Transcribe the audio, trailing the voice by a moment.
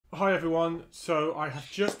Hi everyone, so I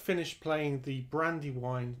have just finished playing the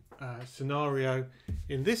Brandywine scenario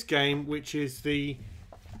in this game, which is the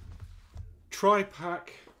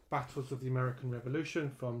tri-pack Battles of the American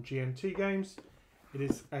Revolution from GMT games. It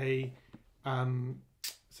is it's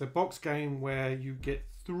a box game where you get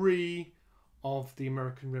 3 of the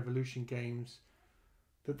American Revolution games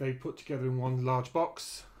that they put together in one large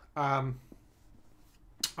box. I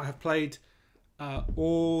have played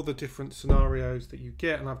all the different scenarios that you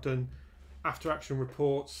get, and I've done after action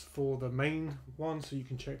reports for the main one, so you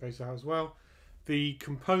can check those out as well. The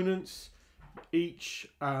components, each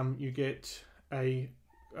you get a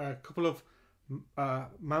couple of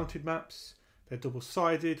mounted maps. They're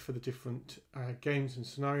double-sided for the different games and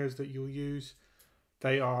scenarios that you'll use.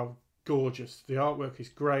 They are gorgeous. The artwork is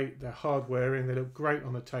great. They're hard wearing. They look great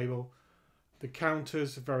on the table. The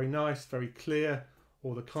counters are very nice, very clear.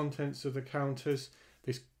 All the contents of the counters.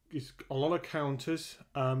 This is a lot of counters.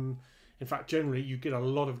 In fact, generally you get a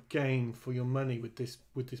lot of gain for your money with this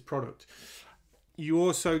product. You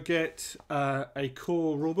also get a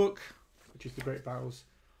core rulebook, which is the Great Battles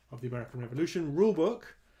of the American Revolution rulebook,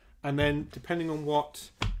 and then depending on what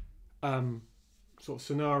sort of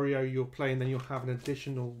scenario you're playing, then you'll have an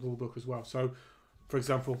additional rulebook as well. So, for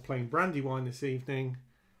example, playing Brandywine this evening,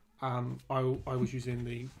 I was using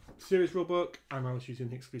the series rulebook and I was using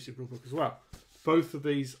the exclusive rulebook as well. Both of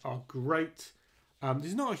these are great.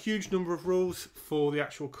 There's not a huge number of rules for the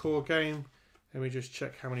actual core game. Let me just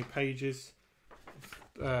check how many pages.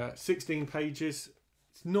 16 pages.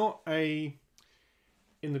 It's not in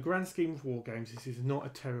the grand scheme of war games, this is not a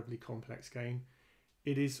terribly complex game.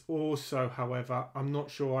 It is also, however, I'm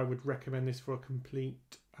not sure I would recommend this for a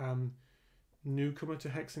complete newcomer to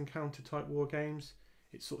hex and counter type war games.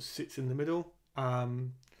 It sort of sits in the middle.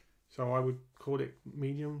 So I would call it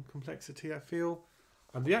medium complexity, I feel.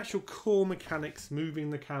 And the actual core mechanics, moving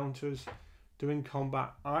the counters, doing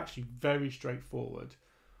combat, are actually very straightforward.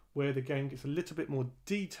 Where the game gets a little bit more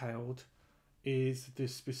detailed is the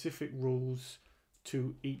specific rules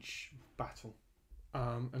to each battle.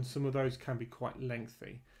 And some of those can be quite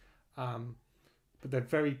lengthy. But they're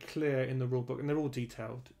very clear in the rulebook, and they're all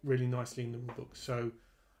detailed really nicely in the rulebook. So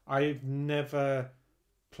I've never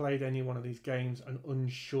played any one of these games and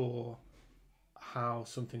unsure how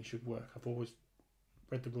something should work. I've always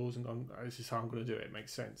read the rules and gone, this is how I'm going to do it. It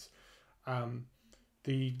makes sense.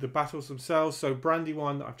 The battles themselves, so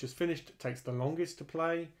Brandywine that I've just finished takes the longest to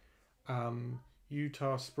play.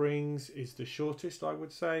 Eutaw Springs is the shortest, I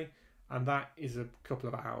would say, and that is a couple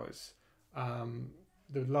of hours.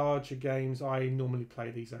 The larger games, I normally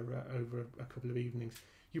play these over a couple of evenings.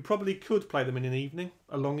 You probably could play them in an evening,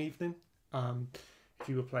 a long evening. If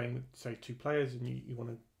you were playing with, say, 2 players and you want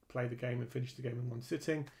to play the game and finish the game in one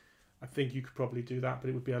sitting, I think you could probably do that, but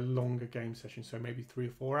it would be a longer game session, so maybe 3 or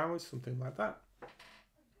 4 hours, something like that,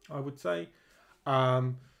 I would say.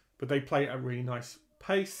 But they play at a really nice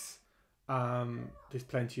pace. There's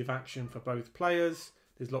plenty of action for both players.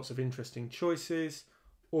 There's lots of interesting choices.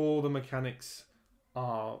 All the mechanics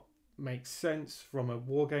make sense from a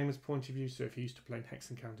wargamer's point of view, so if you're used to playing hex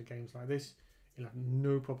and counter games like this, you'll have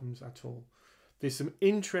no problems at all. There's some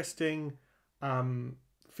interesting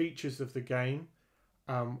features of the game.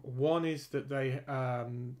 One is that they,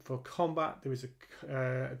 for combat, there is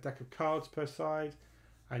a deck of cards per side,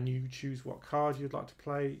 and you choose what card you'd like to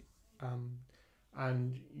play,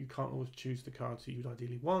 and you can't always choose the cards that you'd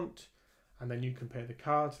ideally want, and then you compare the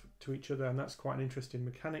cards to each other, and that's quite an interesting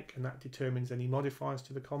mechanic, and that determines any modifiers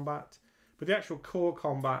to the combat. But the actual core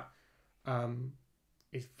combat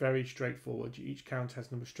is very straightforward. Each count has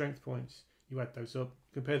a number of strength points. You add those up,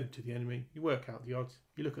 compare them to the enemy, you work out the odds,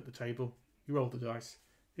 you look at the table, you roll the dice.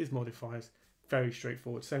 Here's modifiers, very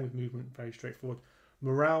straightforward. Same with movement, very straightforward.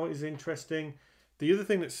 Morale is interesting. The other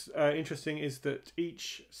thing that's interesting is that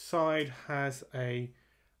each side has a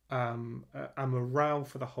morale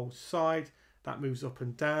for the whole side. That moves up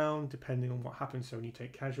and down depending on what happens. So when you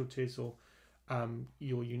take casualties or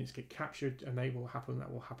your units get captured, and that will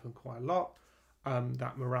happen quite a lot.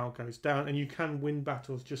 That morale goes down, and you can win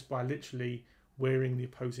battles just by literally wearing the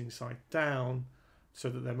opposing side down so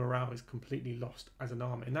that their morale is completely lost as an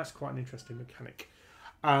army, and that's quite an interesting mechanic.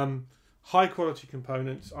 High quality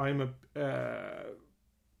components. I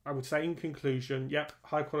would say in conclusion, yep,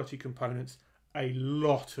 high quality components, a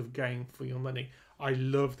lot of game for your money. I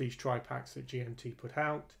love these tri-packs that GMT put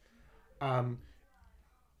out,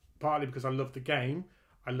 partly because I love the game,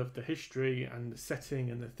 I love the history and the setting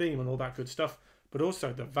and the theme and all that good stuff, but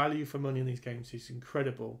also the value for money in these games is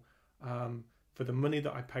incredible. For the money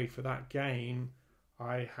that I paid for that game,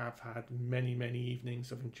 I have had many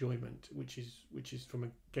evenings of enjoyment, which is from a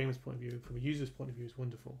gamer's point of view, from a user's point of view, is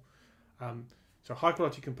wonderful. So high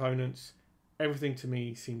quality components, everything to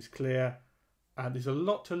me seems clear, and there's a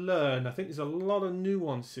lot to learn. I think there's a lot of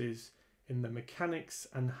nuances in the mechanics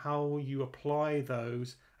and how you apply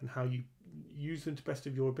those and how you use them to best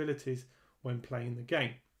of your abilities when playing the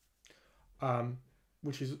game,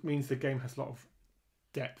 which means the game has a lot of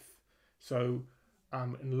depth. So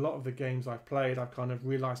in a lot of the games I've played, I've kind of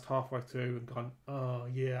realised halfway through and gone, oh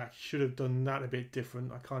yeah, I should have done that a bit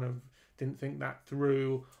different. I kind of didn't think that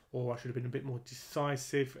through, or I should have been a bit more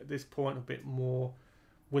decisive at this point, a bit more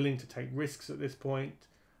willing to take risks at this point,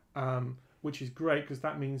 which is great because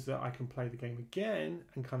that means that I can play the game again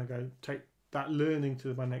and kind of go take that learning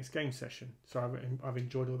to my next game session. So I've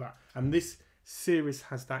enjoyed all that, and this series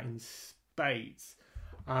has that in spades.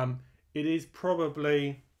 It is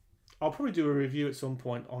probably, I'll probably do a review at some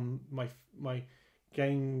point on my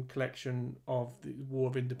game collection of the War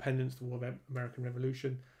of Independence, the War of American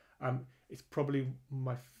Revolution. It's probably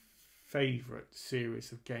my favourite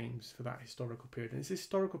series of games for that historical period, and it's a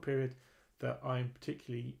historical period that I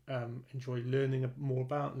particularly enjoy learning more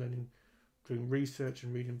about, doing research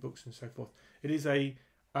and reading books and so forth. It is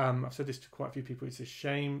I've said this to quite a few people, it's a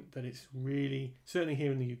shame that it's really, certainly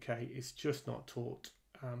here in the UK, it's just not taught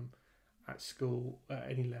at school at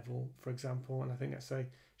any level, for example, and I think that's a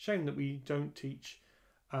shame that we don't teach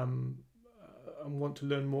and want to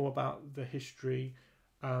learn more about the history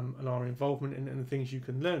and our involvement in the things you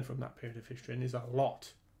can learn from that period of history, and there's a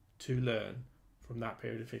lot to learn from that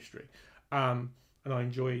period of history, and I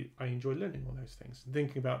enjoy learning all those things and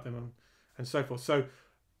thinking about them and so forth. So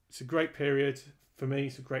it's a great period for me.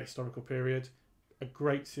 It's a great historical period, a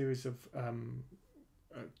great series of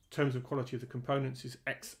terms of quality of the components is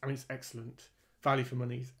it's excellent. Value for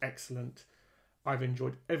money is excellent. I've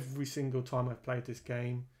enjoyed every single time I've played this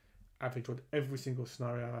game. I've enjoyed every single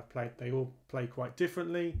scenario I've played. They all play quite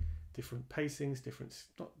differently, different pacings,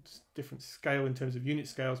 not different scale in terms of unit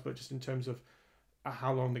scales, but just in terms of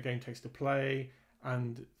how long the game takes to play,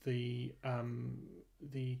 and the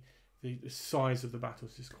size of the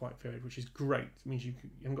battles is quite varied, which is great. It means you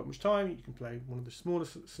haven't got much time. You can play one of the smaller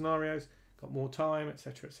scenarios, got more time,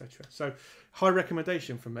 etc., etc. So, high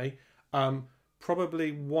recommendation from me.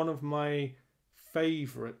 Probably one of my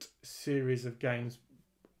favourite series of games,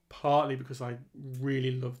 partly because I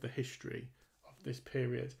really love the history of this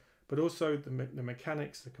period, but also the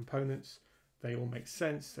mechanics, the components, they all make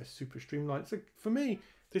sense. They're super streamlined. So for me,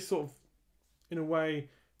 this sort of, in a way,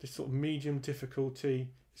 this sort of medium difficulty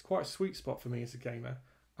is quite a sweet spot for me as a gamer.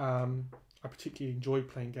 I particularly enjoy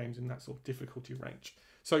playing games in that sort of difficulty range.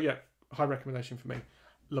 So yeah, high recommendation for me.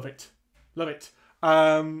 Love it. Love it.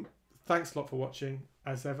 Thanks a lot for watching,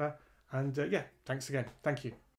 as ever. And yeah, thanks again. Thank you.